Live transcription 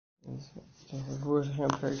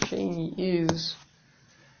Persheni is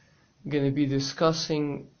going to be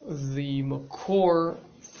discussing the makor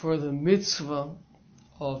for the mitzvah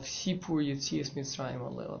of Sipur Yetzias Mitzrayim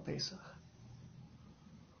on Leila Pesach,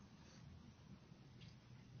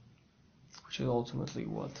 which is ultimately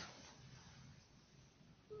what?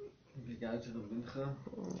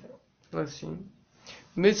 Let's see.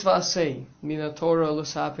 Mitzvah say Mina Torah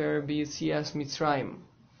L'Saper B'Yetzias Mitzrayim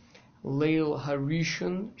Leil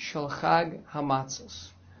Harishon Shel Chag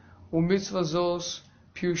Hamatzos u'Mitzvah Zos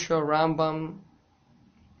Pirsha Rambam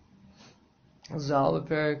Zal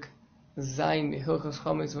Perek Zayin Hilchos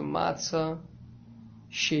Chametz V'Matzah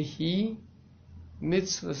Shehi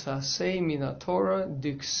Mitzvah Sasei Mina Torah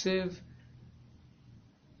Diksiv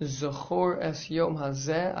Zochor Es Yom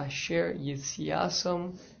Hazeh Asher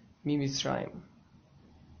Yetziasam MiMitzrayim.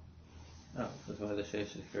 Oh, that's one of the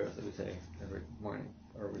Sheish Shkiros that we say every morning,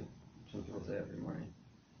 or some people say every morning.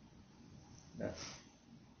 That's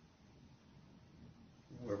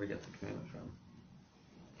where we get the commandment from.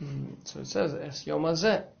 So it says Es Yom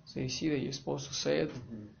Hazeh. So you see that you're supposed to say it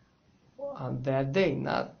on that day,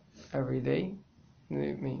 not every day. I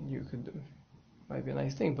mean, you could do, might be a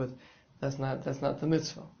nice thing, but that's not the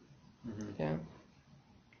mitzvah. Yeah.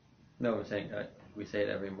 No, we're saying we say it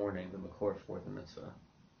every morning. The makor for the mitzvah.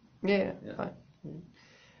 Yeah. Fine.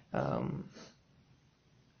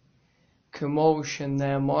 Kemo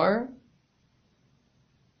shenemar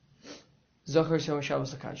Zachar Shem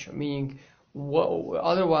Shabbos L'Kadsha, meaning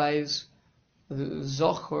otherwise the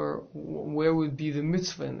Zachar, where would be the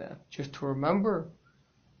mitzvah in that? Just to remember,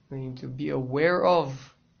 I mean, to be aware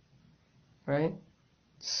of, right?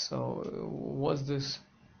 So what's this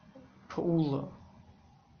pa'ula,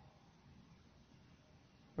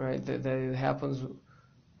 right? That it happens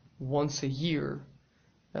once a year,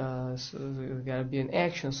 so there's got to be an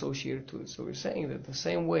action associated to it. So we're saying that the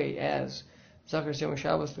same way as Zachar Yom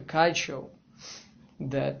Shabbos L'Kadsha,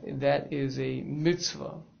 that is a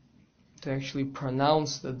mitzvah to actually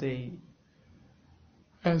pronounce the day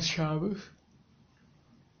as Shabbos.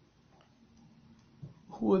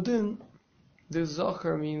 Huadin, this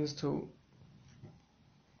Zachar means to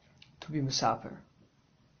be Mesaper.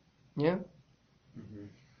 Yeah?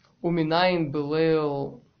 Uminayin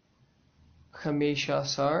Beleil Chamesh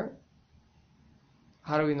Asar.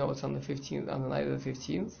 How do we know it's on the 15th, on the night of the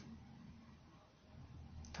 15th?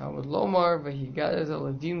 Talmud Lomar V'higadet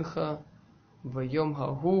Aladincha V'yom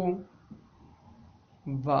Hahu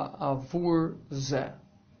V'avur Zeh.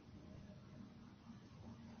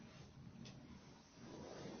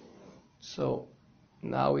 So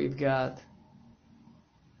now we've got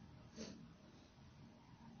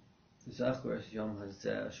Zachor Es Yom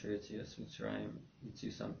Hazeh Asher Yetzias Mitzrayim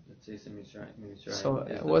Yitzisam Mitzrayim. So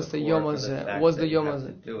what's the Yom Hazeh? What's the Yom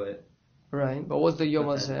Hazeh? Do it. Right, but what's the Yom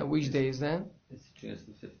Hazeh? Which day is that? It's just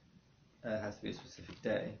the fifth. It has to be a specific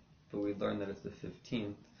day, but we learned that it's the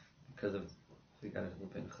 15th because of the Gadat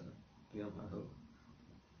L'Pincha Yom Hahu.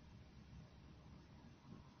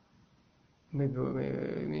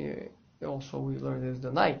 Maybe also we learned it's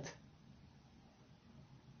the night,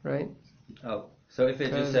 right? Oh, so if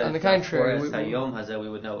it just said on the contrary, Hayom Hazeh, we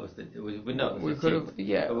would know it was we would know. We could have,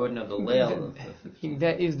 yeah. But we wouldn't know the Leil.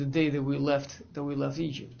 That is the day that we left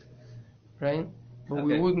Egypt, right? But okay.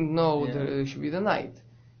 We wouldn't know that it should be the night.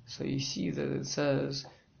 So you see that it says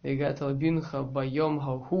Vegat Albincha Bayom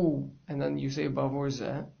Hahu, and then you say Bavur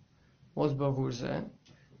Zeh. What's Bavur Zeh?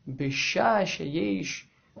 B'Shah Sheyesh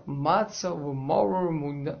Matzah V'Maror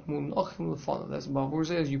Munachim L'Fanav. That's Bavur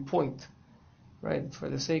Zeh, as you point, right? For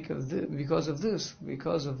the sake of because of these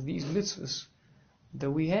mitzvahs that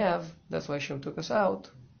we have, that's why Hashem took us out,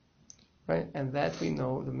 right? And that we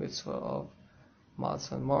know the mitzvah of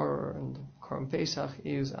Matzah and Maror and Korban Pesach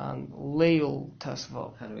is on Leil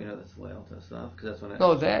Tesvav. How do we know that's Leil Tesvav? Because that's when.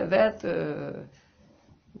 No,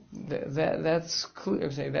 that's clear.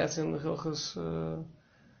 I'm saying that's in the Hilchos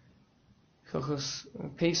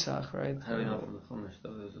Pesach, right? How do we know from the Chumash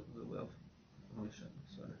though? There's the Leil Chumash.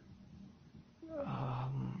 Sorry.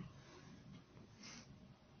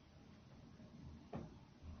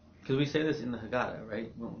 Because we say this in the Haggadah,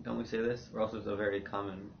 right? Don't we say this? Or also it's a very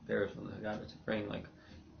common bearish from the Haggadah to bring like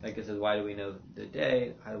it says, why do we know the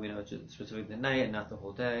day? How do we know it's just specifically the night and not the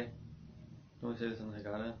whole day? Don't we say this in the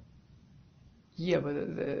Haggadah? Yeah, but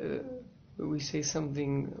we say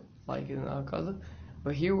something like in the Haggadah,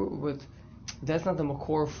 but here, that's not the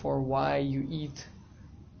makor for why you eat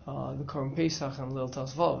the Korban Pesach and Leil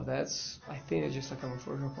Tesvav. That's, I think it's just like a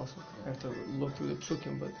referral pasuk. I have to look through the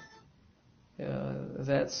psukim, but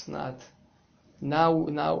that's not. Now,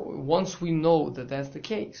 once we know that that's the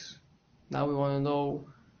case, now we want to know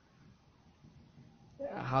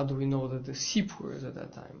how do we know that the Sipur is at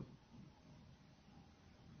that time?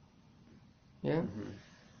 Yeah?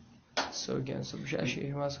 So again, so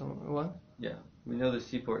what? Yeah, we know the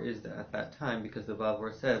Sipur is at that time because the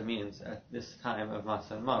Bavur said means at this time of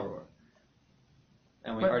Matzah and Maror.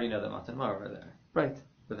 And we already know that Matzah and Maror are there. Right.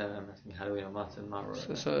 But then I'm asking, how do we know Matzah and Maror?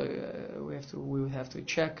 We would have to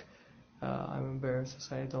check. I'm embarrassed to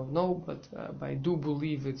say I don't know, but I do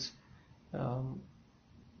believe it's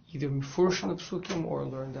either Mifursh in the Psukim or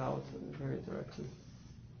learned out very directly.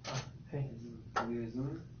 Hey.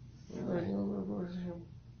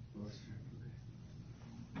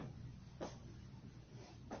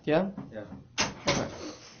 Yeah? Yeah. Okay.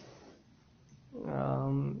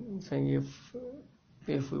 Saying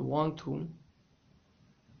if we want to,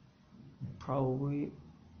 probably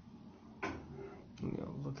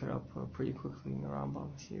look it up pretty quickly in the Rambam.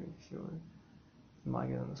 If you might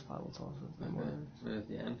get on the spot, we'll talk about Okay. So at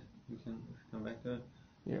the end, we can come back to it.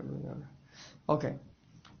 Yeah, really not. Okay.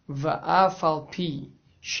 Va'af al pi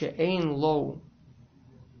she'ein lo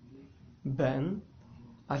ben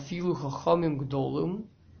afilu chachamim gdolim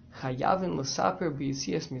chayavin l'saper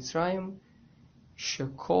b'yitzias Mitzrayim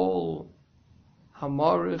shekol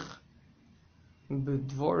hamarich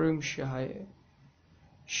b'dvorim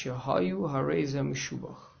shehayu harei ze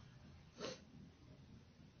meshubach.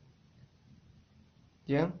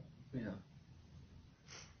 Yeah? Yeah.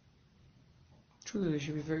 Truly, they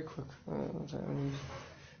should be very quick.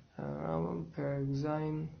 Rambam Perek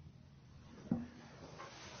Zayin.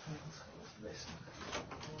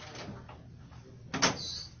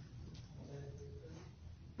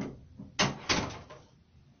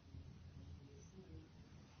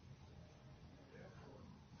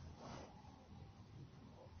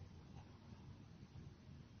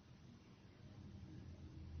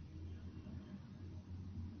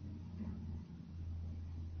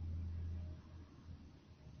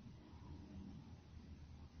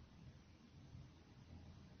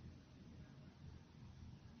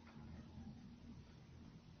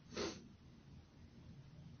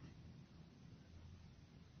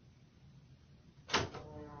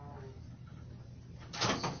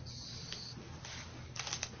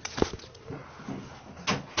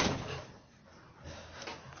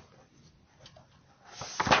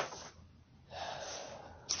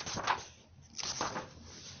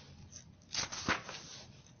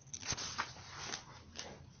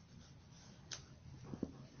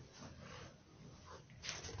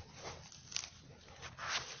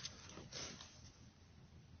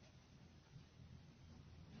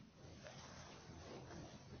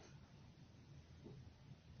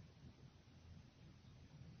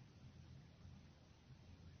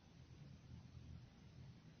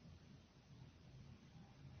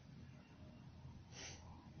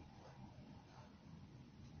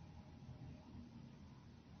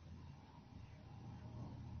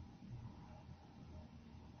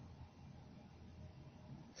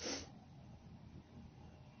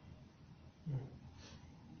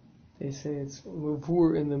 They say it's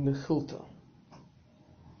Mavur in the Mechilta.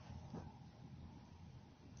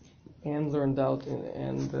 And learned out,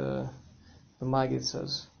 and the Maggid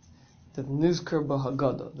says that Nizkar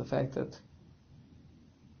Bahagada, the fact that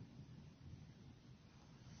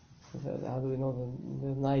how do we know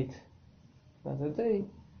the night, not the day,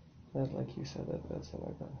 that like you said, that's an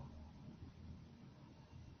Agada.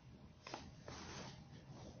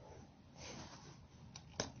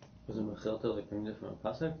 Was the Mechilta like removed from a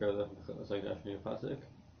pasuk, or the Mechilta was like actually a pasuk?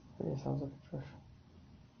 Yeah, sounds like a trash.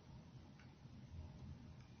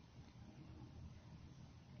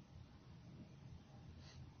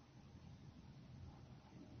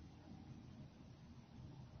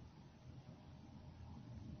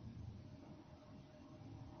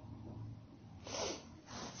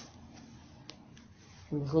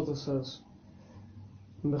 Mechilta says,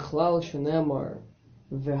 Mechlal shenemar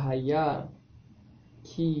v'haya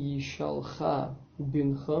ki yishalcha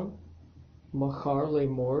bincha machar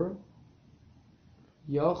lemor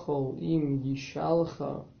yachol im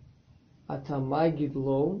yishalcha atamagid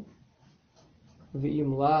lo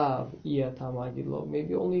v'im lav I atamagid lo.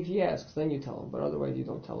 Maybe only if he asks, then you tell him, but otherwise you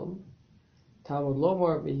don't tell him. Tamud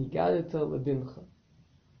lomar v'higadeta lebincha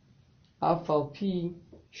afal pi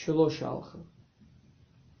shelo shalcha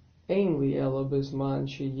ein li ela bezman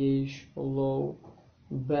sheyesh lo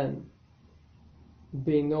ben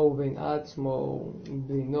Beino vein atzmo,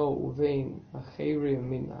 beino vein acherim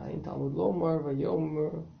minayin. Talmud lomar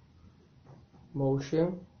vayomer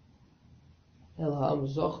Moshe el ha'am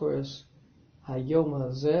zochres hayom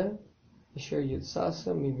hazeh asher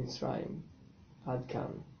yitzasa miMitzrayim. Ad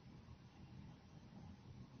kan.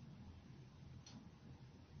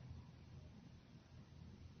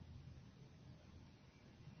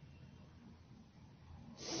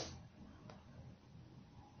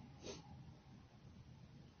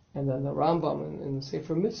 And then the Rambam in the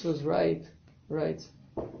Sefer Mitzvahs writes,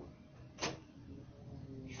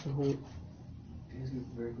 Shehu. This is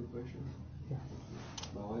a very good question. Yeah.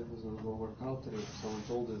 My wife was going to go work out today. Someone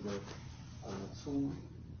told her that Tzum,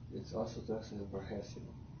 it's also Orthodox and Barhasim.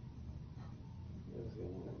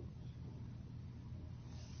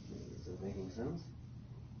 Is it making sense?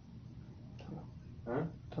 Huh?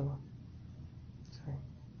 Don't know. Sorry.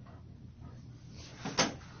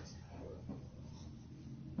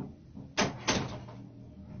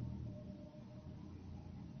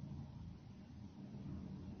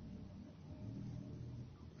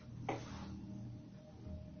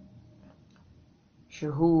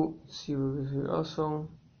 Shehu Tzivu also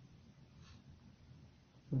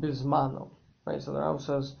Bismano. Right, so the Ram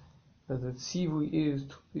says that the Tzivu is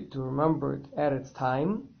to remember it at its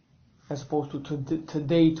time, as opposed to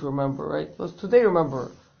today to remember, right? Let's today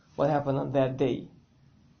remember what happened on that day.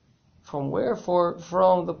 From where?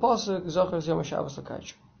 From the Pasuk, Zachar Yom HaShabbos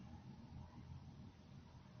L'Kach.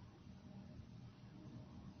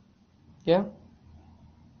 Yeah?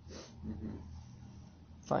 Mm-hmm.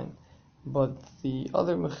 Fine. But the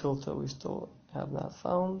other Mechilta we still have not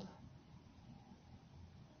found.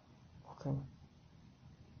 Okay.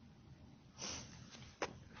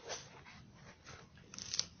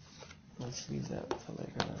 Let's leave that for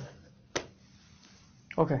later then.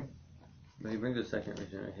 Okay. But he brings a second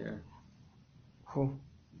reason right here. Who?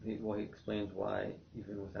 He explains why,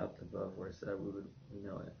 even without the above where it said we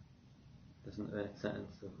know it. Doesn't make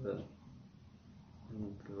sense of the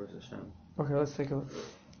verse Hashem. Okay, let's take a look.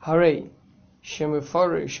 Harei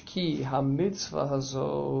shemefarish ki hamitzvah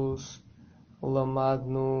hazos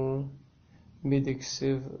lamadnu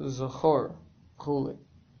midiksiv zachor chule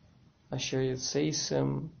asher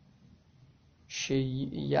yitzeisem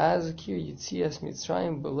sheyazkir yitzias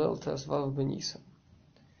mitzrayim belel tasvav benisan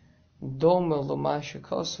dome lamash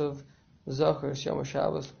kosav zachor es yom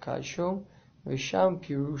shabbos l'kaisho v'sham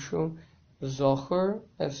pirushu zachor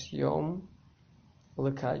es yom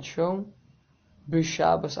l'kaisho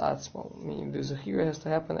b'Shabbos atzmo, meaning the zechira has to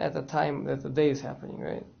happen at the time that the day is happening,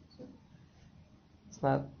 right? It's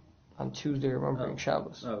not on Tuesday remembering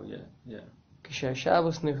Shabbos. Oh yeah. Kisha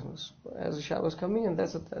Shabbos nichnus. As the Shabbos coming in,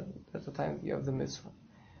 that's the time that you have the mitzvah.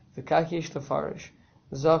 The kakish tefarish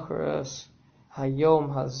zachar es hayom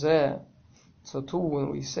hazeh. So too, when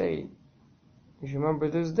we say, if you remember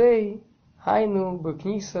this day, hainu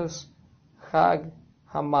b'knisas chag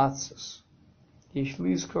hamatzos. Yesh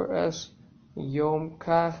lizkor es Yom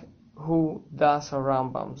Kach Hu Das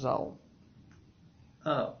Rambam Zal.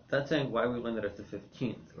 Oh, that's saying why we learned that it's the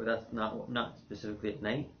 15th, or that's not specifically at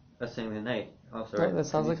night. That's saying the night. Oh, sorry. Right, that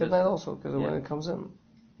sounds like at night also, because when it comes in.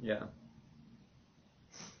 Yeah.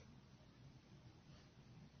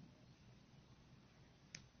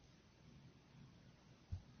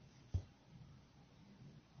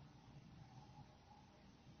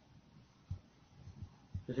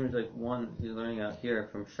 It seems like one you're learning out here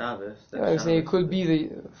from Shabbos. Yeah, I say it could be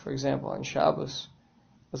for example, on Shabbos,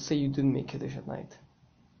 let's say you didn't make Kiddush at night.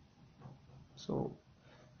 So,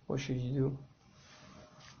 what should you do?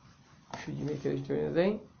 Should you make Kiddush during the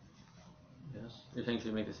day? Yes. You're saying should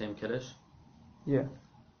you make the same Kiddush? Yeah.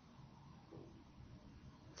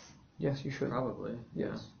 Yes, you should. Probably.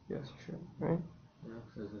 Yes, you should. Right? Yeah,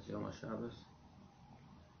 because it's Yom HaShabbos.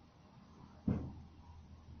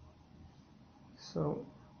 So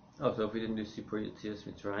if we didn't do Sipur Yetzias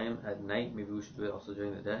Mitzrayim at night, maybe we should do it also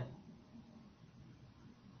during the day?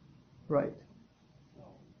 right. I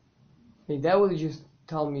mean, that would just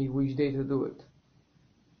tell me which day to do it.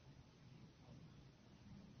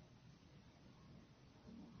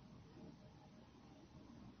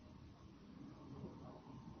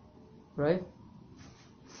 Right?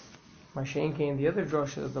 Mashenke and the other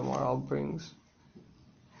drasha that the Maharal brings,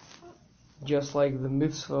 just like the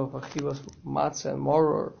mitzvah of Achilas Matzah and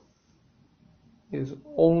Maror is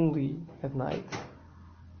only at night,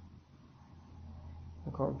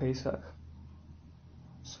 like on Pesach.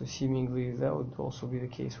 So seemingly that would also be the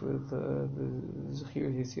case with the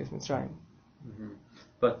Zechir Yetzias Mitzrayim. Mm-hmm.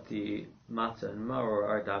 But the matzah and maror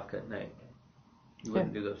are davka at night. You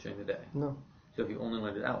wouldn't do those during the day. No. So if you only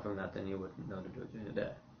learned it out from that, then you wouldn't know to do it during the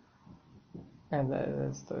day. And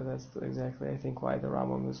that's exactly, I think, why the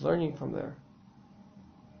Rambam is learning from there.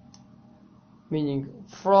 Meaning,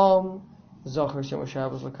 from Zachar Yom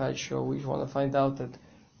HaShabbos L'Kach Show, we want to find out that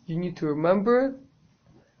you need to remember it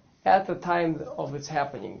at the time of its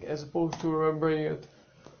happening, as opposed to remembering it,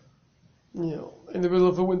 in the middle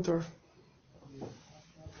of the winter.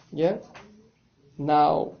 Yeah?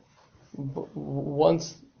 Now,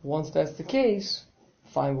 once that's the case,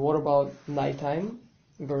 fine, what about nighttime?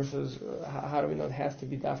 versus how do we know it has to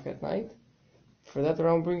be dafka at night? For that, the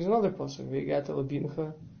Rambam brings another pasuk. V'yigata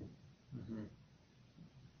lebincha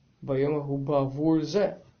bayom hu bavur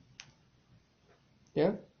zeh.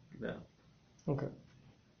 Yeah. Yeah. Okay.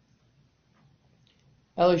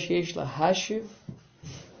 Ela sheyesh lahashiv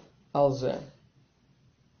al zeh.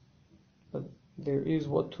 But there is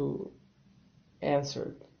what to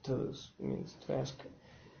answer to this. It means to ask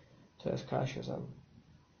kashas on.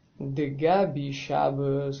 The Gabi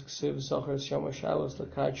Shabbos ksiv zachar shama Shabbos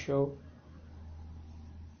lakadsho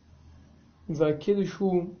v'kiddush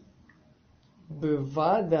hu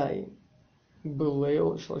bevadai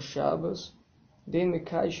b'leil shel Shabbos dein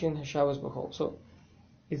mekashin haShabbos b'chol. So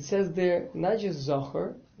it says there not just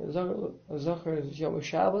zachar shama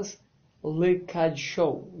Shabbos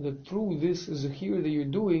lekadsho. That through this zechir that you're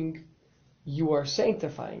doing, you are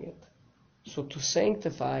sanctifying it. So to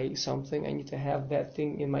sanctify something, I need to have that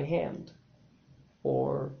thing in my hand.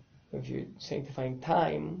 Or if you're sanctifying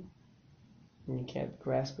time, and you can't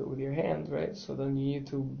grasp it with your hand, right? So then you need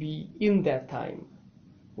to be in that time.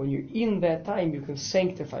 When you're in that time, you can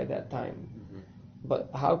sanctify that time. But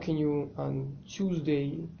how can you on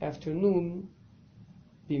Tuesday afternoon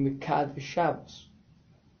be Mekad Shabbos?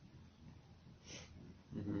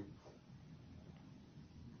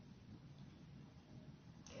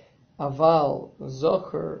 Aval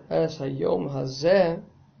zocher es hayom hazeh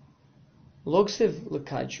lo ksiv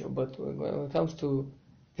lekadsho. But when it comes to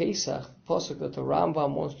Pesach, pasuk that the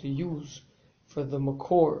Rambam wants to use for the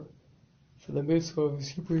makor, for the mitzvah of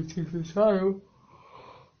Sipur Tzivashayu,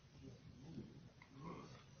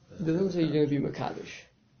 it doesn't say you're going to be Mekadosh.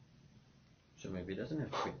 So maybe it doesn't have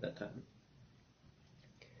to be at that time.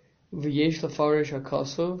 V'yesh lafarish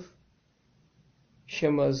hakosov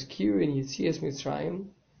shemazkir in Yitzias Mitzrayim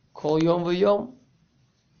kol yom v'yom.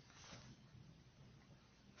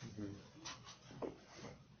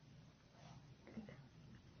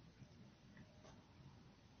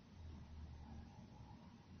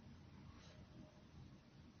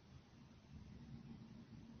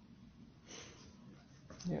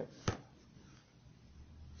 Yeah.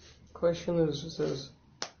 Question is, it says,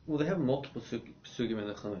 Well, they have multiple sugim in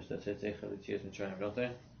the Chumash that say Zeicha L'Tzias Mitzrayim, don't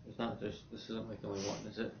they? It's not. This isn't like the only one,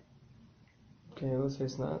 is it? okay, let's say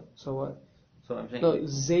it's not. So what? So I'm saying. No,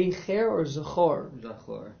 Zeicher or Zachor?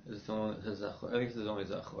 Zachor. Is it the only one that says Zachor? I think there's only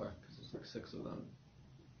Zachor because there's like 6 of them.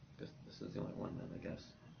 I guess this is the only one then, I guess.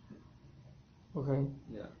 Okay.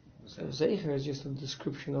 Yeah. So Okay. Zeicher is just a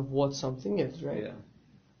description of what something is, right? Yeah.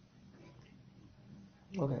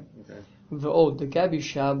 Okay. Okay. V'od, the Gabi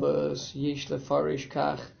Shabbos, yesh lefarish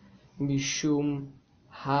kach, mishum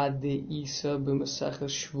ha-de'isa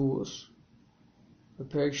b'meseches Shvuos. The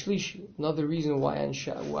Perek Shlishi. Another reason why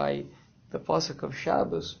why the pasuk of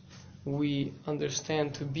Shabbos we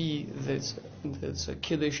understand to be that it's a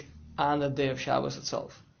kiddush on the day of Shabbos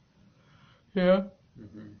itself. Yeah.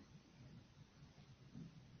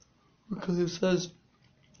 Because it says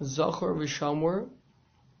Zachor v'Shamor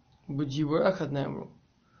b'Dibur Echad Nemru.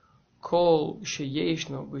 Kol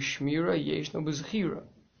sheyeshno b'Shmira yeshno b'Zechira.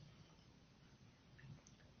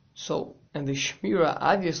 So, and the Shmira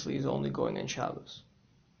obviously is only going on Shabbos.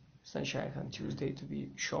 It's not shaykh on Tuesday to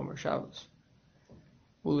be Shomer Shabbos.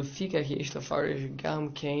 Ulefikach yesh lefarish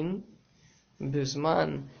gam kein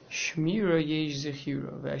b'zman Shmira yesh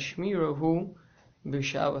Zechira. V'Shmira hu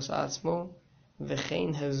b'Shabbos atzmo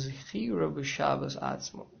v'chein hazechira b'Shabbos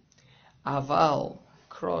atzmo. Aval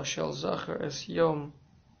kro shel Zachar es yom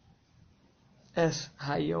es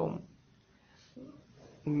hayom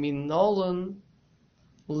minolan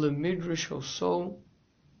lemidrash oso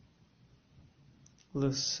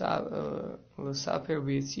l'saper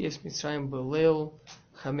b'yitzias Mitzrayim b'leil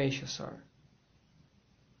chamesh asar.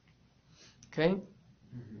 Okay?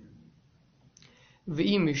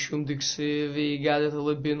 V'im mishum diksiv v'yigadet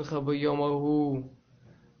lebincha b'yom ahu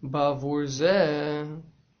b'avur zeh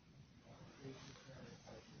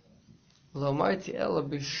l'marti ela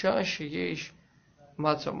b'shah sheyesh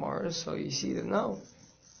matzamar. So you see that now.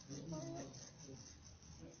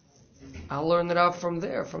 I'll learn it out from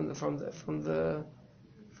there, from the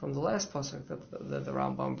last pasuk that the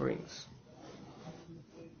Rambam brings.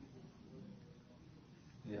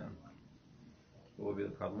 Yeah. What would be the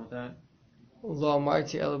problem with that? Lo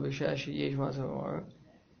amarti ela b'shah sheyesh matzamar.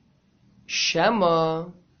 Shema,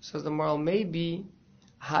 says the moral, maybe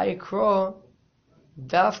haikro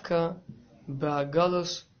dafka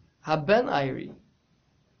ba'galus haben ayri.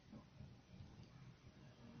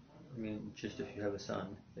 I mean, just if you have a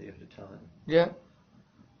son that you have to tell him. Yeah.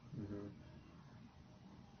 Mm-hmm.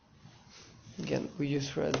 Again, we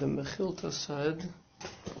just read the Mechilta said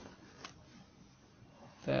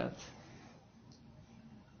that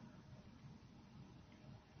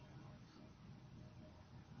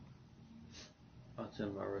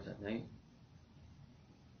and Marvahs at night?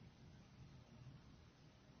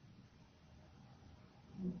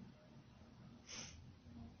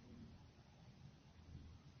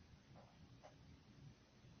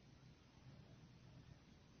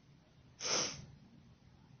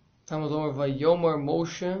 Talmud Omer Vayomer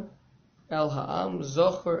Moshe El Ha'am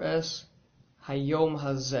Zocher Es Hayom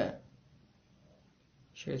Hazeh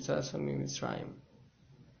Sheyitzas Mitzrayim.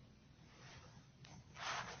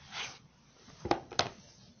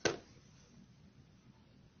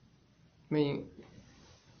 Meaning,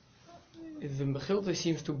 the Mechilta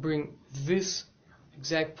seems to bring this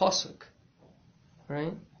exact pasuk,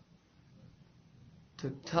 right? To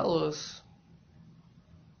tell us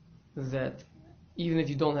that even if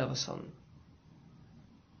you don't have a son,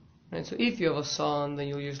 right? So if you have a son, then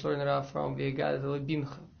you'll just learn it out from V'yegadet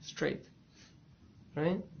lebincha, straight,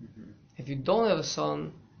 right? Mm-hmm. If you don't have a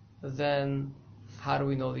son, then how do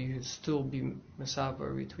we know that you should still be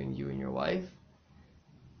mesaber between you and your wife?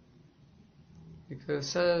 Because it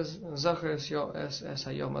says Zachar es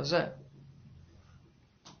hayom hazeh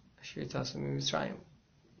asher yitzasem miMitzrayim.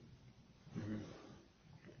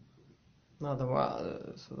 Now the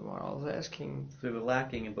Maharal is asking. So we were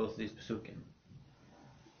lacking in both of these pesukim.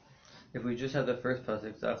 If we just have the first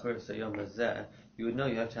pasuk, Zachar es hayom hazeh, you would know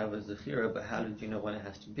you have to have a zechira, but how did you know when it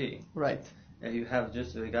has to be? Right. If you have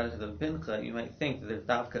just we got it to the bincha, you might think that there's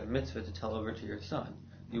dafka mitzvah to tell over to your son.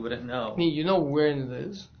 You wouldn't know. I mean, you know when it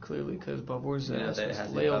is, clearly, because Bavur Zeh That it has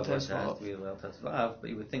to be Leil Leil Tesvav. Tesvav, but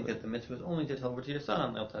you would think that the mitzvah is only to tell over to your son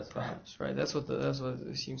on Leil Tesvav. Perhaps, right? That's what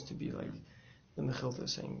it seems to be like. The Mechilta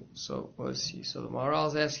is saying. So let's see. So the Maharal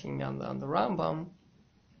is asking on the Rambam.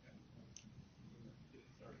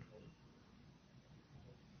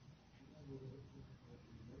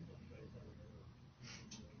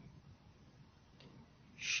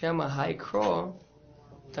 Shema Haikro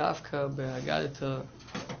Dafka Behagadita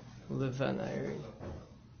Levenai.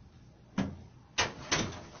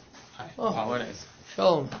 Hi. Oh, Mornings.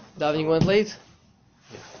 Shalom. Davening went late?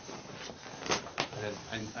 Yeah.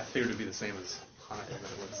 I figured it would be the same as Hanukkah,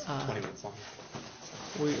 but it was 20 minutes long.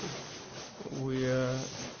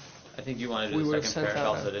 I think you wanted to we do were the second sent parak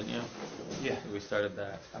out, also, didn't you? Yeah. We started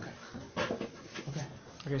that. Okay.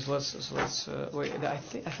 Okay, so let's wait. I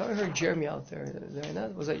thought I heard Jeremy out there. Did I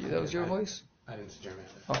not? Was that you? That was your voice? I didn't see Jeremy.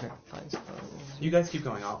 Okay, fine. So, You guys keep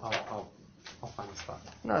going. I'll find the spot.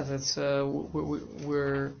 no, that's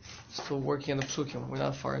we're still working on the psukim. We're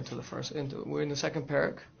not far into the first. We're in the second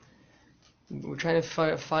parak. We're trying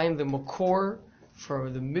to find the makor for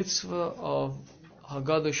the mitzvah of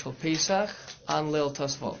Haggadah Shel Pesach on Leil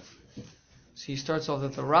Tesvav. So he starts off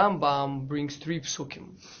that the Rambam brings 3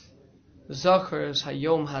 psukim. Zachar es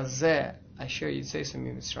hayom hazeh asher yitzasem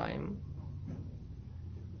miMitzrayim.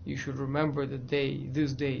 You should remember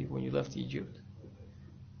this day when you left Egypt.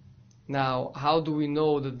 Now, how do we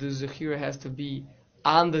know that this zechira has to be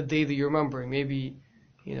on the day that you're remembering? Maybe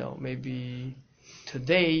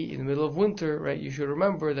today, in the middle of winter, right? You should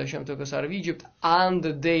remember that Hashem took us out of Egypt on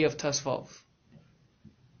the day of Tesvav.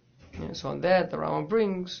 Yeah, so on that, the Rambam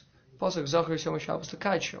brings pasuk Zachar Yom Shabbos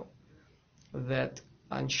Lekadsho, that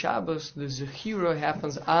on Shabbos the zechira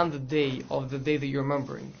happens on the day that you're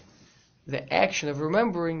remembering. The action of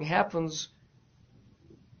remembering happens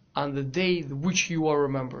on the day which you are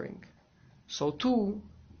remembering. So too,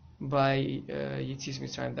 by Yetzias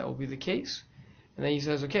Mitzrayim, that will be the case. And then he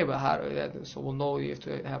says, okay, but how do that? So we'll know you have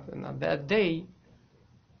to happen on that day.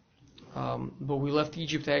 But we left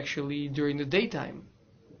Egypt actually during the daytime,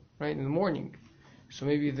 right, in the morning. So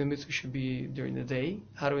maybe the mitzvah should be during the day.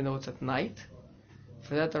 How do we know it's at night?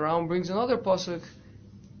 For that, the Rambam brings another pasuk.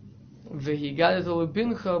 V'higadet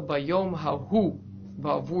lebincha bayom hahu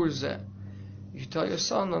ba'avur zeh. You tell your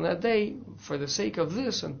son on that day, for the sake of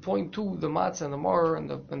this, and point to the matzah and the maror and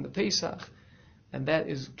the Pesach, and that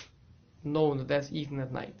is known that that's eaten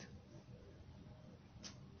at night.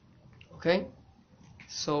 Okay?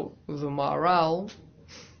 So the Maharal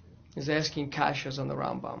is asking kashas on the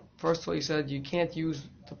Rambam. First of all, he said you can't use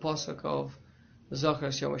the pasuk of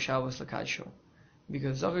Zachar Yom Shabbos Lekadsho,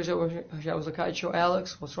 because Zachar Yom Shabbos Lekadsho,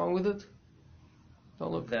 Alex, what's wrong with it?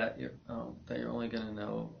 Don't look. That you're only going to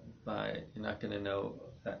know you're not going to know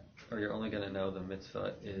that, or you're only going to know the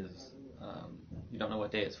mitzvah is, you don't know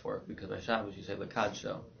what day it's for, because by Shabbos you say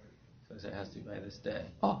Lekadsho, so it has to be by this day.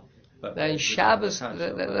 Oh, but then Shabbos, that's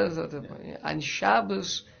the point. Yeah. On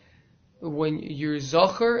Shabbos, when you're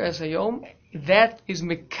Zocher as a Yom, that is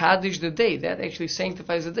Mekadesh the day. That actually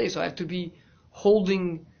sanctifies the day. So I have to be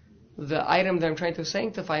holding the item that I'm trying to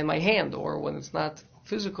sanctify in my hand, or when it's not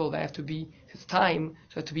physical, I have to be, it's time,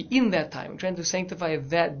 so I have to be in that time. I'm trying to sanctify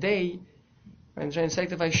that day, right? Right? And trying to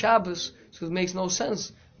sanctify Shabbos, so it makes no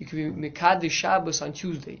sense. You could be Mekadesh Shabbos on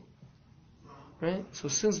Tuesday. Right? So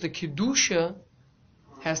since the Kedusha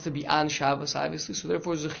has to be on Shabbos, obviously, so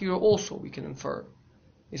therefore Zechira also, we can infer,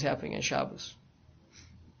 is happening on Shabbos.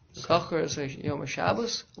 Zachar says Yom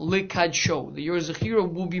Shabbos, Likadsho. The your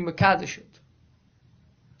Zechira will be Mekadeshet.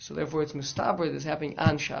 So therefore it's Mistaber that's happening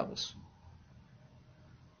on Shabbos.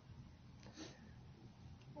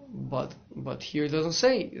 But here it doesn't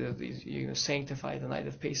say that you're going to sanctify the night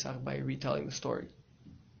of Pesach by retelling the story.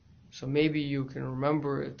 So maybe you can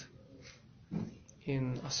remember it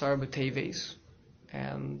in Asar B'Teves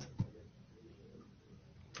and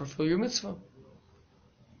fulfill your mitzvah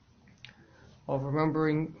of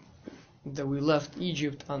remembering that we left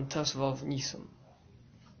Egypt on Tesvav Nisan.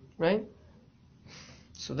 Right?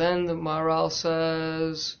 So then the Maharal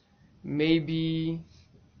says maybe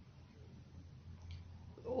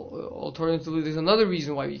alternatively there's another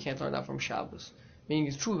reason why we can't learn that from Shabbos. Meaning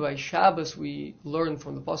it's true, by Shabbos we learn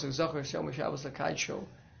from the pasuk Zachar Yom Shabbos Lakadsho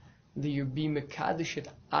that you're being Mekadeshet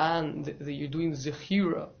and that you're doing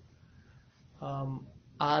Zechira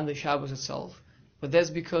on the Shabbos itself. But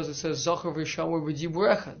that's because it says Zachar v'Shamar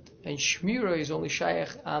b'Dibur Echad, and Shmira is only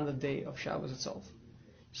Shayach on the day of Shabbos itself.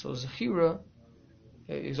 So Zechira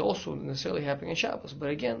is also necessarily happening on Shabbos, but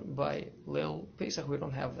again, by Leil Pesach we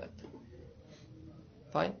don't have that.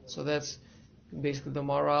 Fine? So that's basically the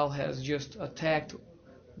Maharal has just attacked.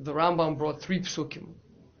 The Rambam brought 3 psukim,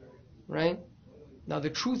 right? Now the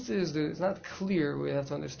truth is that it's not clear. We have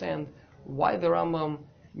to understand why the Rambam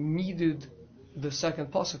needed the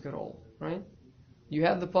second pasuk at all, right? You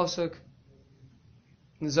have the pasuk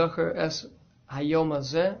Zachar es hayom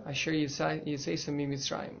hazeh asher yitzeisem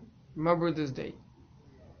miMitzrayim. Remember this day.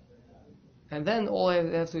 And then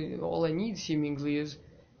all I need seemingly is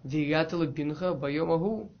v'yigata lebincha bayom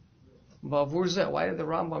hahu ba'avur zeh. Why did the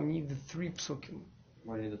Rambam need the 3 psukim?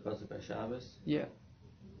 Why do you need the pasuk by Shabbos? Yeah.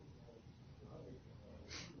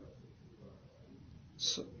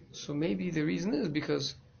 So maybe the reason is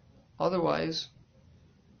because otherwise,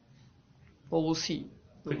 well, we'll see.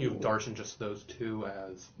 Couldn't you have darshan just those 2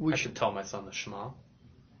 as I should tell my son the Shema?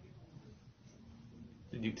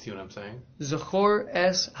 Did you see what I'm saying? Zachor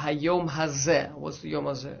es hayom hazeh. What's the yom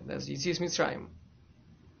hazeh? That's Yitzias Mitzrayim.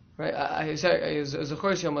 Right?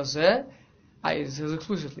 Zachor es yom hazeh. It says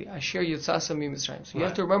explicitly, Asher Yitzasa miMitzrayim. So you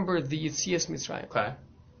have to remember the Yitzias Mitzrayim.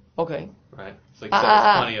 Okay. Right. So like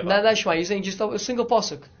plenty of not Shema. You're saying just a single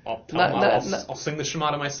pasuk. I'll sing the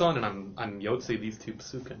Shema to my son, and I'm Yotzei these 2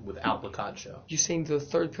 psukim without Lakadsho. You're saying the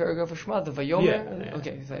 3rd paragraph of Shema, the Vayomer? Yeah.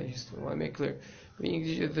 Okay, I just want to make clear.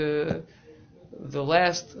 The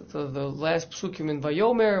last psukim in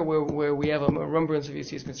Vayomer where we have a remembrance of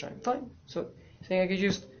Yitzias Mitzrayim. Fine. So saying I could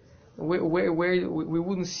just where we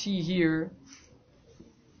wouldn't see here.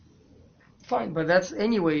 Fine, but that's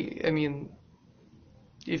anyway. I mean,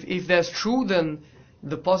 if that's true, then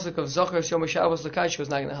the pasuk of Zachar Yom Shabbos Lakadsho is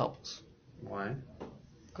not going to help us. Why?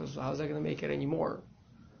 Because how's that going to make it any more?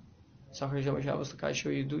 Zachar Yom Shabbos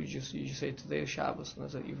Lakadsho, you just say today is Shabbos, and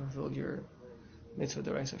that's that you fulfilled your mitzvah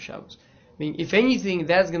the rest of Shabbos. I mean, if anything,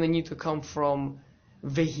 that's going to need to come from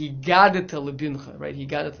Vehigadeta lebincha, right?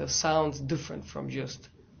 Higadeta sounds different from just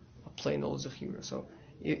a plain old Zechira. So,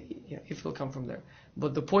 if it'll come from there.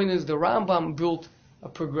 But the point is, the Rambam built a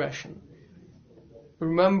progression.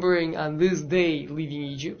 Remembering on this day leaving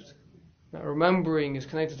Egypt. Now, remembering is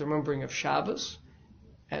connected to remembering of Shabbos,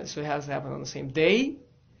 and so it has to happen on the same day.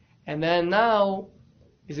 And then now,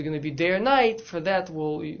 is it going to be day or night? For that,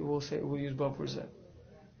 we'll use Bavur Zeh.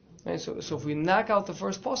 Right? So if we knock out the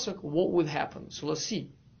first pasuk, what would happen? So let's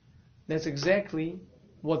see. That's exactly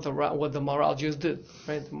what the Maharal just did.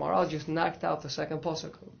 Right? The Maharal just knocked out the second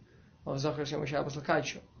pasuk of Zachar Yom Shabbos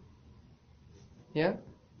Lakadsho. Yeah.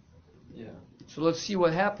 Yeah. So let's see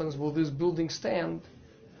what happens. Will this building stand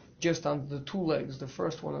just on the 2 legs, the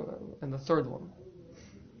first one and the 3rd one?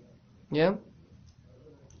 Yeah.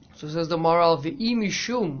 So says the Maharal, Ve'i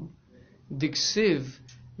mishum diksiv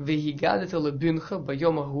vehigadeta lebincha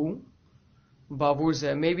bayom hahu ba'avur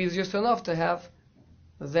zeh. Maybe it's just enough to have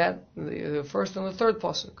that the first and the 3rd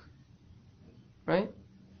pasuk, right?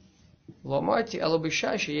 Lo marti elo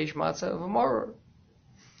b'shai sheyesh matzah v'maror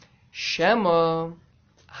shema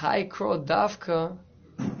haikro davka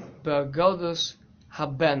be'agodos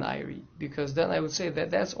haben ayri, because then I would say that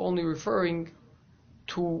that's only referring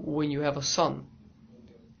to when you have a son.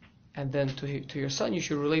 And then to your son, you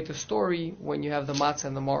should relate the story when you have the matzah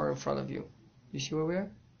and the maror in front of you. You see where we are?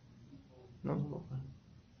 No?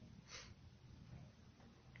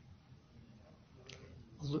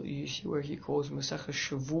 You see where he quotes Masechah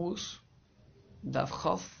Shavuos, Daf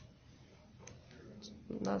Chaf?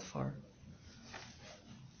 Not far.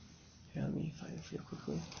 it for you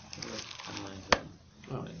quickly.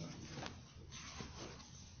 Oh.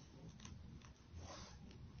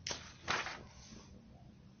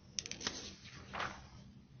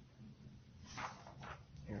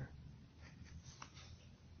 Here.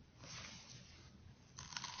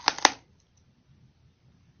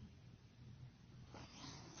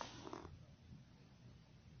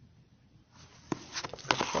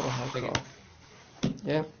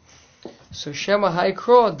 Yeah. So Shema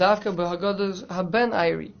Haikro Davka Behagadas Haben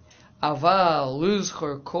Airi. Aval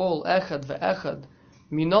Luzchor Kol Echad Ve'echad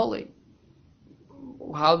Minoli.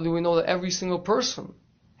 How do we know that every single person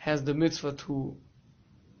has the mitzvah to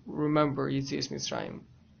remember Yitzias Mitzrayim?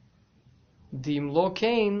 Dim Lo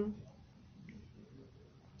Kain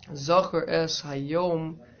Zachar Es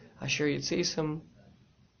Hayom Asher Yitzisem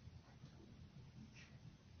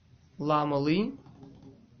Lamali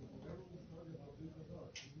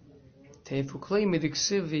Teifuklei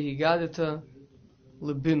Midiksiv Vihigadeta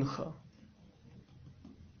Lebincha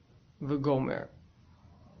V'Gomer.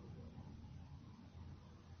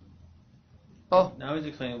 Oh, now he's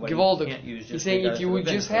explaining why Givaldic. you can't use just He's saying if you would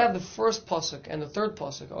just Lebincha. have the first pasuk and the third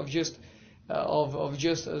pasuk of just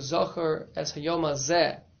Zachar Es Hayom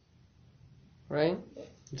Hazeh, right?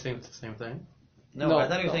 You saying it's the same thing? No, I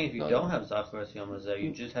thought he was saying if you no. don't have Zachar Es Yom Hazeh,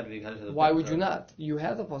 you just have to be Lebincha. Why would you not? You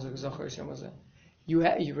have the pasuk Zachar Es Hayom Hazeh. You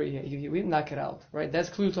didn't knock it out, right? That's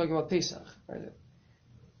clearly talking about Pesach, right?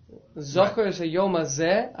 Zachar Es Hayom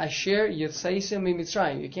Hazeh Asher Yitzaysim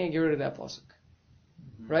Mitzrayim. You can't get rid of that pasuk,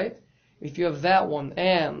 right? If you have that one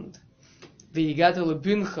and the Yigata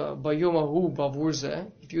Lebincha Bayomahu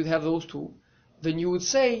Bavurze, if you would have those two, then you would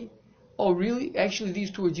say, oh really? Actually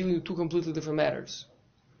these two are dealing with two completely different matters.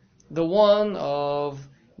 The one of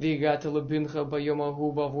the Yigata Lebincha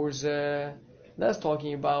Bayomahu Bavurze, that's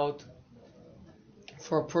talking about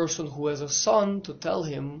for a person who has a son to tell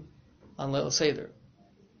him on Leil Seder.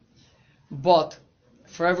 But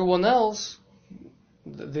for everyone else,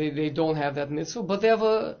 they don't have that mitzvah, but they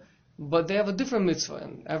have a different mitzvah,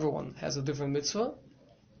 and everyone has a different mitzvah.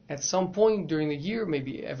 At some point during the year,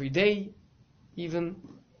 maybe every day, even,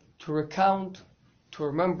 to recount, to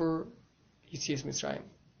remember Yitzias Mitzrayim.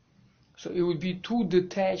 So it would be two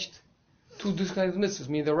disconnected mitzvahs. I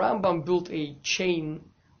mean, the Rambam built a chain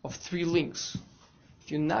of 3 links.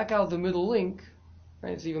 If you knock out the middle link,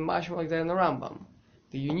 right, it's even mashma like that in the Rambam,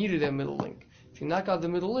 that you needed that middle link. If you knock out the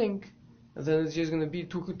middle link, then it's just going to be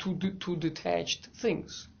two detached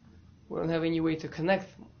things. We don't have any way to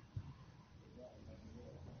connect them.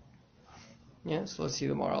 Yeah, so let's see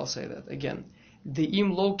the more I'll say that again. The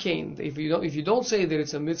im lokain. If you don't say that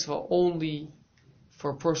it's a mitzvah only for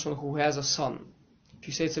a person who has a son, if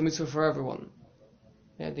you say it's a mitzvah for everyone,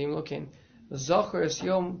 yeah, the im lokain. Zachar es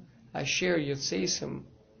yom asher yotzeisim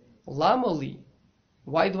lamali.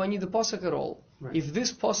 Why do I need the pasuk at all? Right. If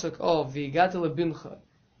this pasuk of v'igata lebincha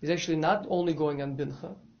is actually not only going on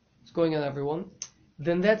bincha, it's going on everyone,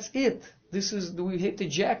 then that's it. We hit the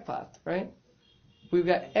jackpot, right? We've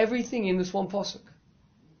got everything in this one pasuk.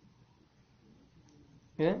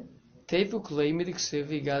 Yeah? Tefuk lei midiksiv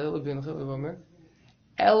v'igata lebincha v'gomer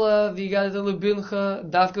ela v'igata lebincha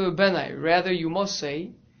davka v'benai. Rather, you must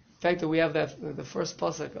say, the fact that we have that the first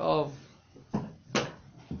pasuk of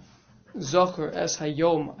Zachar es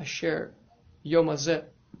hayom asher yom hazeh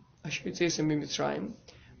asher yitzeisim mitzrayim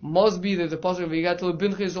must be that the pasuk of v'igata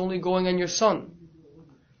lebincha is only going on your son.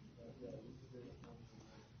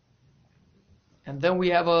 And then we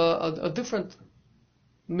have a different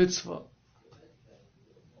mitzvah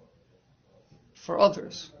for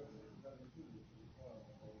others.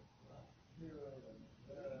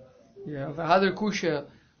 Yeah, v'hader kusha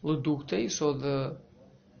l'dukte, so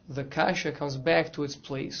the kasha comes back to its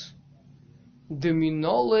place.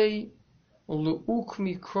 Deminole l'uk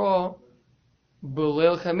mikra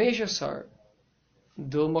b'leil chameshasar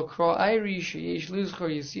dil makra ayri sheyesh lizchor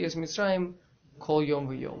yitzias mitzrayim kol yom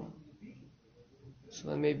v'yom. So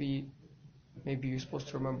then maybe you're supposed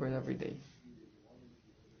to remember it every day.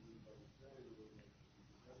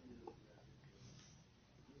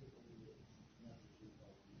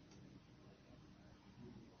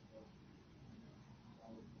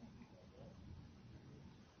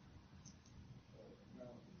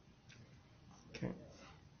 Okay.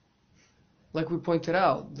 Like we pointed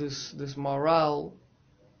out, this moral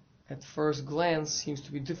at first glance seems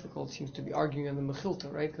to be difficult, seems to be arguing on the Mechilta,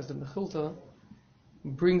 right? Because the Mechilta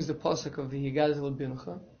brings the pasuk of the Higadat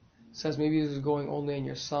Lebincha, says maybe this is going only on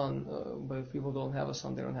your son, but if people don't have a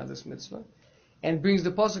son, they don't have this mitzvah, and brings the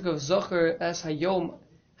pasuk of Zachar es hayom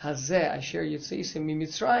hazeh asher yitzeisim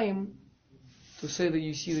mitzrayim to say that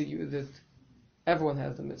you see that everyone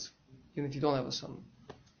has the mitzvah, even if you don't have a son.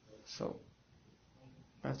 So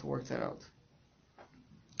I have to work that out.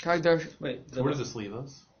 Kagdarsh. Wait, So where does this leave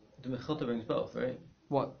us? the Mechilta brings both, right?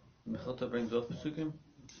 What? The Mechilta brings both Pesukim?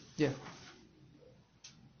 Yeah.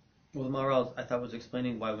 Well, the Maharal, I thought, was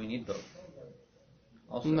explaining why we need both.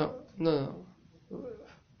 Also. No.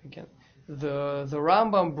 Again, the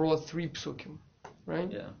Rambam brought 3 psukim,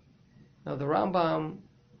 right? Yeah. Now the Rambam,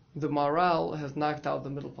 the Maharal has knocked out the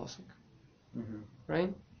middle pasuk, Mm-hmm.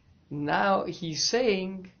 right? Now he's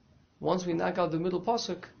saying, once we knock out the middle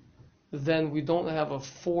pasuk, then we don't have a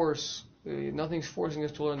force. Nothing's forcing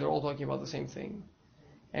us to learn. They're all talking about the same thing,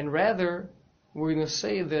 and rather we're going to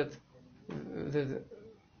say that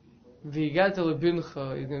V'yigat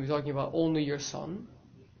lebincha is going to be talking about only your son,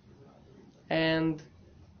 and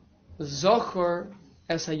Zocher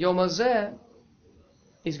es hayom hazeh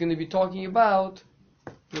is going to be talking about,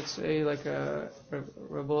 let's say, like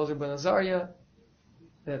Rabbi Elazar ben Azariah,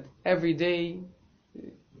 that every day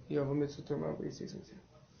you have a mitzvah to remember Yitzis Mitzvah.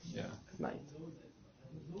 Yeah. At night.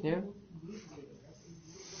 Yeah?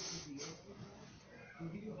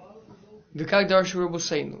 The Kagdarshu Rabbi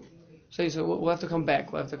Seinu. So we'll have to come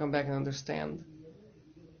back. We'll have to come back and understand.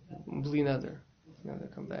 Bli Neder. We'll have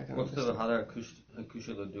to come back and What's the understand. Hadar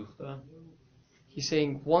Hakusha L'Duchta? He's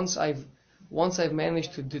saying once I've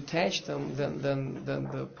managed to detach them, then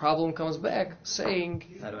the problem comes back,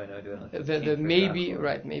 saying How do I know I do it? Like that maybe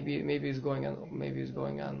right, maybe it's going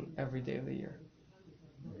on every day of the year.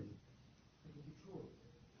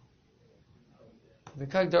 The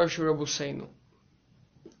Kagdarshu Rabbi Seinu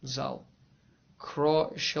Zal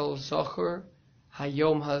Kro Shel Zocher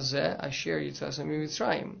Hayom Hazeh Asher Yitzasem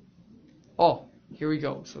Mitzrayim. Oh, here we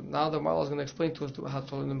go. So now the Maharal is going to explain to us how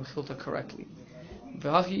to learn the Mechilta correctly.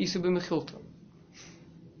 V'hachi Isu b'Mechilta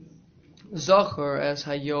Zocher as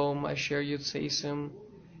Hayom Asher Yitzasem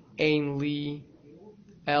Ein Li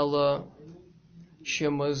Ella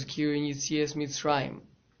Shemazkirin Yitzias Mitzrayim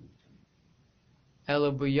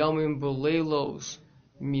Ella B'Yamim B'Leilos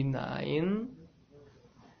Minayin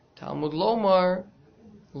Talmud Lomar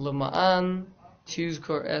Lema'an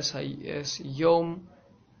Tizkor es Yom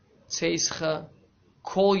Tzeischa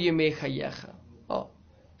Kol Yemei Chayecha. Oh,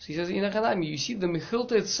 so he says in Achanami, you see the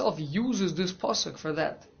Mechilta itself uses this pasuk for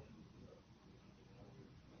that,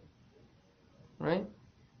 right?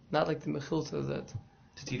 Not like the Mechilta that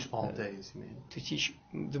To teach all days, you mean? to teach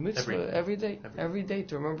the mitzvah every day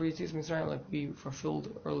to remember Yitzis Mitzrayim, like we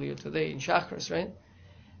fulfilled earlier today in Shachris, right?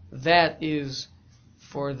 That is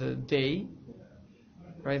for the day,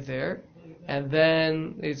 right there, and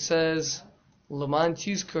then it says Laman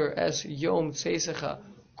Tizkor es Yom Tzeisecha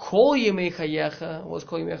Kol Yemei Chayecha. What's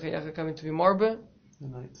Kol Yemei Chayecha coming to be marbe? The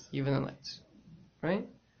nights. Even the nights, right?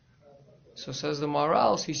 So says the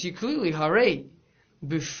Maharal. So you see clearly, Harei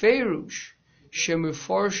B'Feirush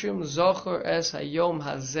Shemeforshim Zocher es Hayom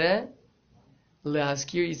Hazeh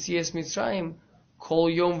Lehazkir Yitzias Mitzrayim Kol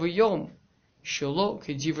Yom V'Yom Shelo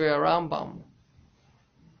Kedivrei Rambam.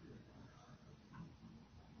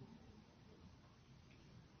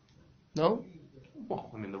 No?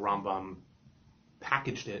 Well, I mean, the Rambam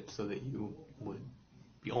packaged it so that you would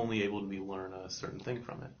be only able to learn a certain thing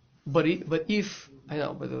from it. But the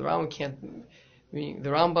Rambam can't. I mean, the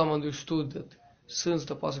Rambam understood that since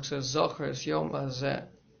the pasuk says Zocher es Yom Hazeh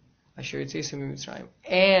Asher Yitzesem Mitzrayim,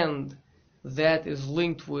 and that is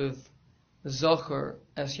linked with Zocher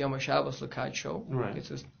es Yom HaShabbos L'Kadsho, Right. it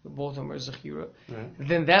says both of them are Zechira, Right.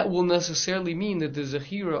 then that will necessarily mean that the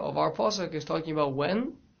Zechira of our pasuk is talking about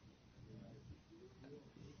when?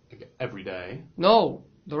 Like every day. No,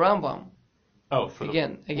 the Rambam. Oh, for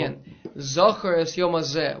Again, Zocher es Yom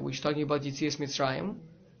Hazeh, which is talking about Yitzias Mitzrayim,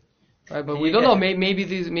 right? But we don't know. Maybe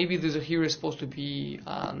the Zechira is supposed to be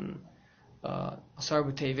on Asar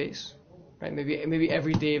B'Teves, right? Maybe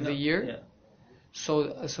every day of the year. Yeah. So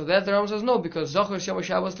that the Rambam says no, because Zocher es Yom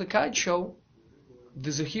HaShabbos L'Kadsho, the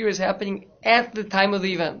Zechira is happening at the time of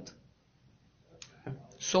the event.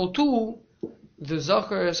 So too, the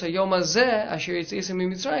Zocher es Hayom Hazeh Asher Yitzesem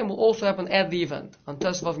Mitzrayim will also happen at the event on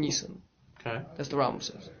Tesvav Nisan. Okay. That's the Rambam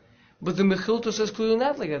says. But the Mechilta says clearly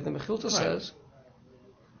not like that. The Mechilta says,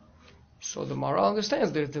 so the Maharal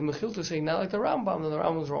understands that if the Mechilta is saying not like the Rambam, then the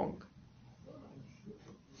Rambam is wrong.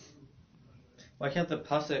 Why can't the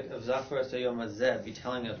pasuk of Zachor Sayom Hazeh be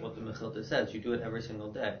telling us what the Mechilta says? You do it every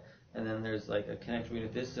single day. And then there's like a connection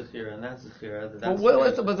between this Zechira and that Zechira.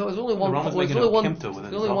 But there's only one. Rambam's There's making only a one. kimta within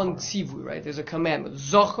There's only one Zohar. tzivui, right? There's a commandment.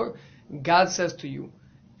 Zocher, God says to you,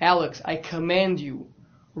 Alex, I command you,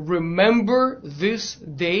 remember this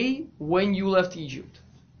day when you left Egypt.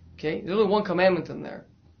 Okay? There's only one commandment in there.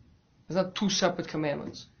 There's not two separate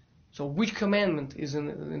commandments. So which commandment is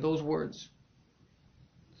in those words?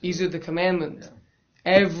 Is it the commandment,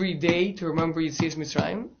 every day to remember Yetzias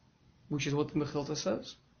Mitzrayim, which is what the Mechilta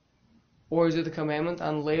says? Or is it a commandment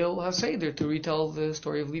on Leil HaSeder to retell the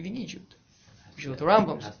story of leaving Egypt? Which is what the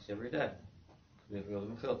Rambam It says. has to be every day. We have to go to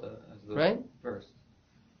Mechilta as the Right? first.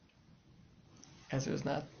 As it is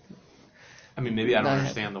not. I mean, maybe I don't Not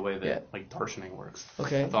understand the way that yeah. like darshaning works.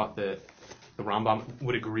 Okay. I thought that the Rambam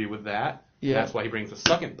would agree with that. Yeah. That's why he brings the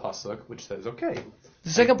second pasuk, which says, okay, The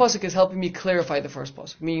second pasuk is helping me clarify the first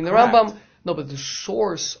pasuk. Meaning the Correct. Rambam, no, but the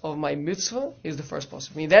source of my mitzvah is the first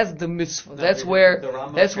pasuk. I mean, that's the mitzvah. No, That's the where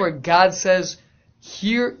Rambam where God says,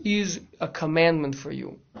 here is a commandment for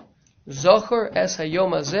you. Zocher es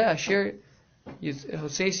hayom hazeh asher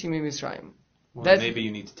hotzeisi miMitzrayim. well, That's- maybe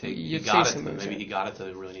you need to take you he say got it. something, Maybe right? he got it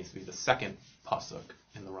to really needs to be the second pasuk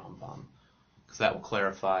in the Rambam, because that will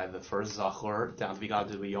clarify the first zachor down to be got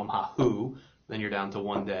to be yom hahu. Then you're down to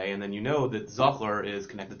one day, and then you know that zachor is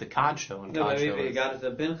connected to kadsho, and No, but kadsho maybe is Got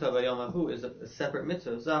the Bincha Vayomahu is a separate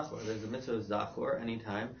mitzvah of Zachor. There's a mitzvah of Zachor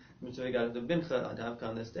anytime. The mitzvah Got the Bincha Adavka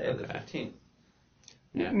on this day of the Okay. 15th.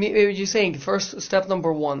 Yeah. Maybe you're saying first step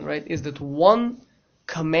number one, right, is that one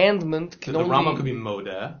commandment So can the only Rambam could be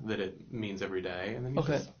modeh, that it means every day, and then you're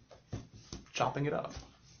Okay. just chopping it up.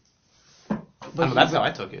 But That's how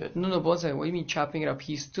I took it. No, but one second. What do you mean chopping it up?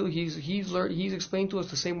 He's explained to us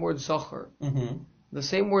the same word Zocher. Mm-hmm. The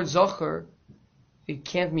same word Zocher, it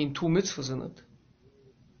can't mean two mitzvahs in it.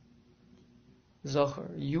 Zocher,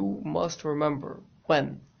 you must remember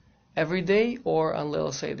when, every day or on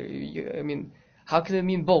Leil Seder. I mean, how can it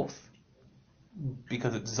mean both?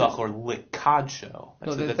 Because it's zachor likadsho.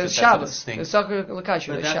 No, that's a Shabbos. distinct- It's Zocher Lakash.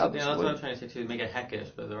 But That's that's, Shabbos. that's what I'm trying to say too. Make a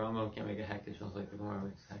hekesh, but the Rambam can't make a hekesh. Just like the Gemara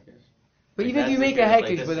makes hekesh. But Like even if that's you the make a case, like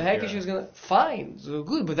hekesh, this but the is hekesh your- is gonna fine, so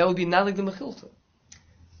good, but that would be not like the mechilta.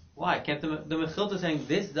 Why can't the Mechilta saying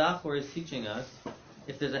this Zachor is teaching us?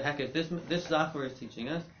 If there's a hekesh, this Zachor is teaching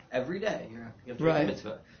us every day. You have to Right. a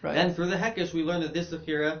mitzvah. Right. Then through the hekesh, we learn that this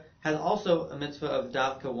Zechira has also a mitzvah of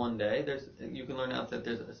Davka one day. You can learn out that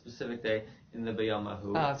there's a specific day in the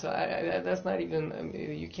Bayamahu. So that's not even. I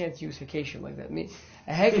mean, you can't use hekesh like that. I mean,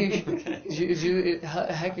 a hekesh,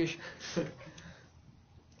 a hekesh.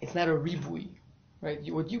 It's not a ribui, right?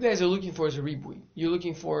 What you guys are looking for is a ribui. You're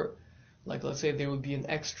looking for, like, let's say there would be an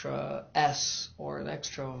extra S or an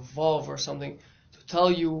extra vav or something to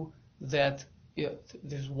tell you that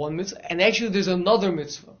there's one mitzvah, and actually there's another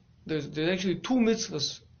mitzvah. There's actually two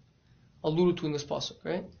mitzvahs alluded to in this pasuk,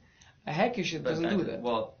 right? A hekesh it doesn't do that.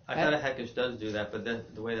 Well, I thought a hekesh does do that, but then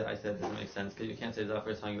the way that I said it doesn't make sense because you can't say Zachor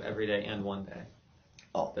is telling you every day and one day.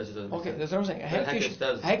 Oh, That just doesn't make okay, sense. that's what I'm saying. A But hekesh, hekesh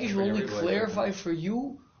does hekesh will bring only everybody clarify different. for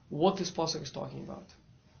you what this pasuk is talking about.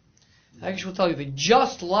 Hekesh will tell you that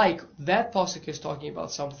just like that pasuk is talking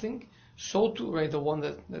about something, so too, right, the one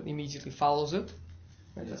that immediately follows it,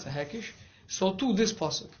 right, that's a hekesh. So too, this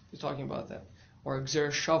pasuk is talking about that, or Gzer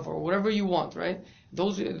Shav, or whatever you want, right?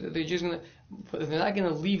 Those they're just gonna, they're not gonna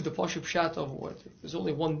leave the pasuk pshat of what. There's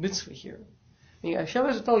only one mitzvah here. I mean, Hashem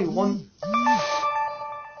has to tell you one.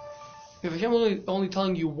 If Hashem is only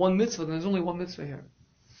telling you one mitzvah, then there's only one mitzvah here.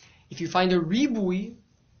 If you find a ribui,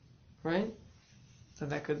 right, then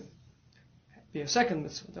that could be a second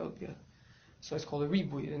mitzvah. That would be so it's called a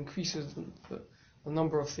ribui. It increases the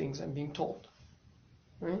number of things I'm being told,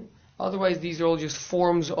 right? Otherwise, these are all just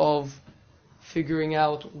forms of figuring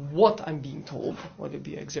out what I'm being told, whether it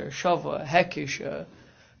be a Gzer Shava, a Hekesh,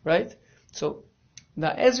 right? So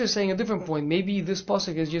now Ezra is saying a different point. Maybe this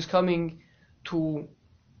pasuk is just coming to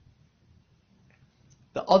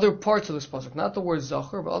the other parts of this pasuk, not the word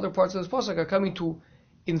Zachor, but other parts of this pasuk are coming to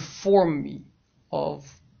inform me of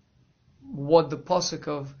what the pasuk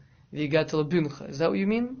of V'yigat Bincha. Is that what you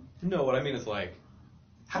mean? No, what I mean is like,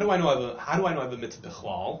 how do I know I have a mitzvah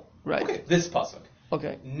bichlal? Right. Okay, this pasuk.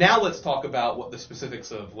 Okay. Now let's talk about what the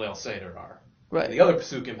specifics of Leil Seder are. Right. The other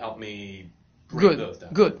pasukim help me break those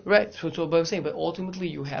down. Good, right. So but I'm saying, but ultimately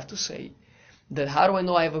you have to say that how do I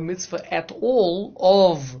know I have a mitzvah at all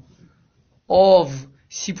of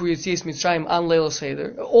Sipur Yetzias Mitzrayim on Leil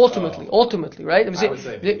Seder? Ultimately, right? I would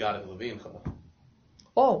say that you got it Levincha.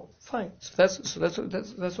 Oh, fine. So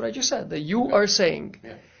that's what I just said. That you are saying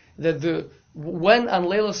that when on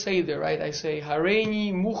Leil Seder, right? I say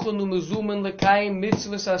Hareini Muchanu Mezumen Lekaim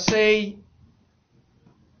Mitzvahs Asay,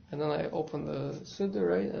 and then I open the Siddur,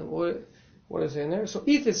 right? And what is in there? So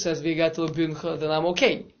if it says V'yigat Bincha, then I'm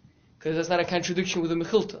okay, because that's not a contradiction with the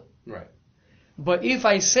Mechilta. Right. But if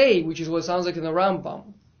I say, which is what it sounds like in the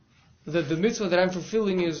Rambam, that the mitzvah that I'm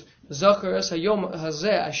fulfilling is Zachor es hayom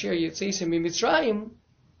hazeh asher yetzeisem mitzrayim,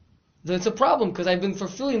 then it's a problem because I've been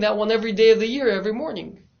fulfilling that one every day of the year, every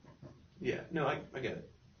morning. Yeah, no, I get it.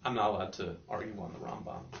 I'm not allowed to argue on the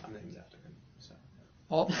Rambam. I'm named after him. So.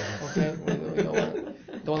 Oh, okay.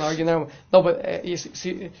 We don't argue now. No, but you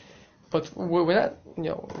see, but we're not.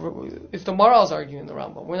 It's the Maral's arguing the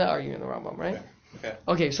Rambam. We're not arguing the Rambam, right? Okay.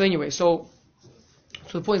 Okay. So anyway, so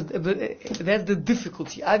the point is that's the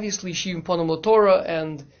difficulty. Obviously, Shivim Ponim Torah,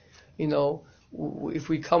 and if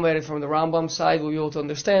we come at it from the Rambam side, we'll be able to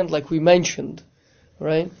understand, like we mentioned,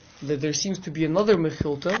 right, that there seems to be another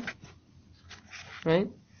Mechilta, right,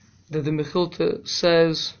 that the Mechilta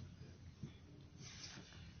says.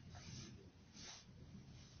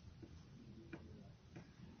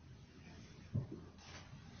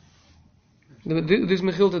 This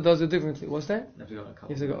Mechilta does it differently. What's that? Have to go in a couple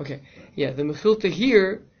You have to go. minutes. Okay. Yeah, the Mechilta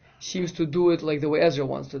here seems to do it like the way Ezra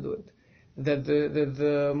wants to do it. That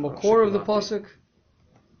the Makor of the pasuk.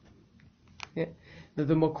 Yeah. That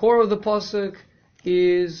the Makor of the pasuk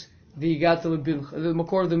is the Yigat Lebincha, the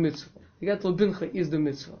Makor of the mitzvah. Yigat Lebincha is the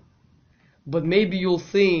mitzvah. But maybe you'll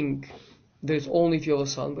think that it's only if you have a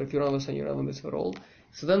son, but if you don't have a son, you don't have a mitzvah at all.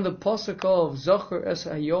 So then the pasuk of Zachar es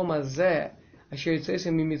hayom hazeh asher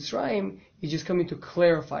yitzeisim mimitzrayim is just coming to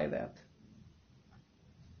clarify that.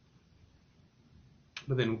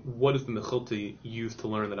 But then, what does the Mechilta use to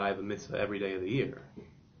learn that I have a mitzvah every day of the year?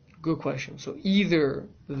 Good question. So either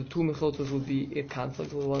the two Mechiltas would be in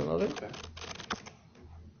conflict with one another, Okay.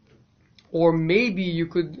 or maybe you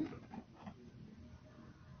could.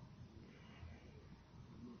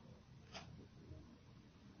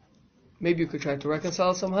 Maybe you could try to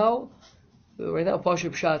reconcile somehow. Right now,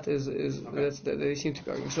 Pashup Pshat is Okay. they seem to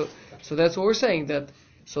be arguing. So that's what we're saying.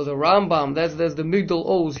 So the Rambam, that's the Migdal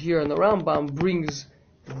Oz here, and the Rambam brings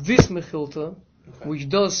this Mechilta, Okay. which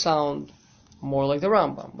does sound more like the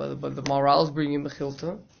Rambam, but the Maral is bringing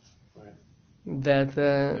Mechilta Right. that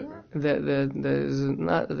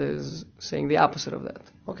is saying the opposite of that.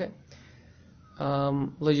 Okay.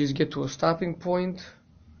 Let's just get to a stopping point.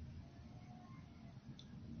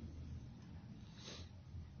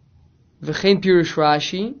 V'chein Pirush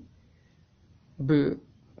Rashi,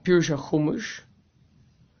 Pirush HaChumash.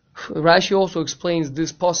 Rashi also explains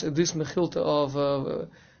this Mechilta of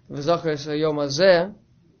V'zachar es hayom hazeh,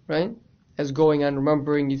 right, as going on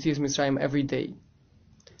remembering Yetzias Mitzrayim every day.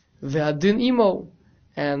 Ve'adin imo,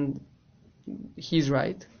 and he's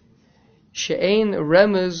right. She'ein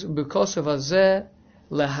remez because of hazeh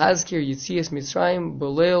lehazkir Yetzias Mitzrayim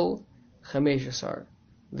b'leil chamesh asar.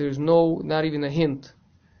 There's not even a hint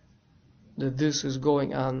that this is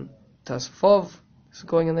going on Tasfov. It's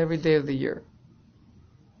going on every day of the year.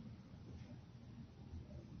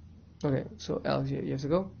 Okay, so Alex, you have to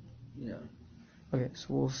go? Yeah. Okay, so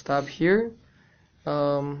we'll stop here.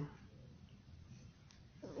 Like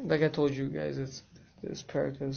I told you guys, this parak is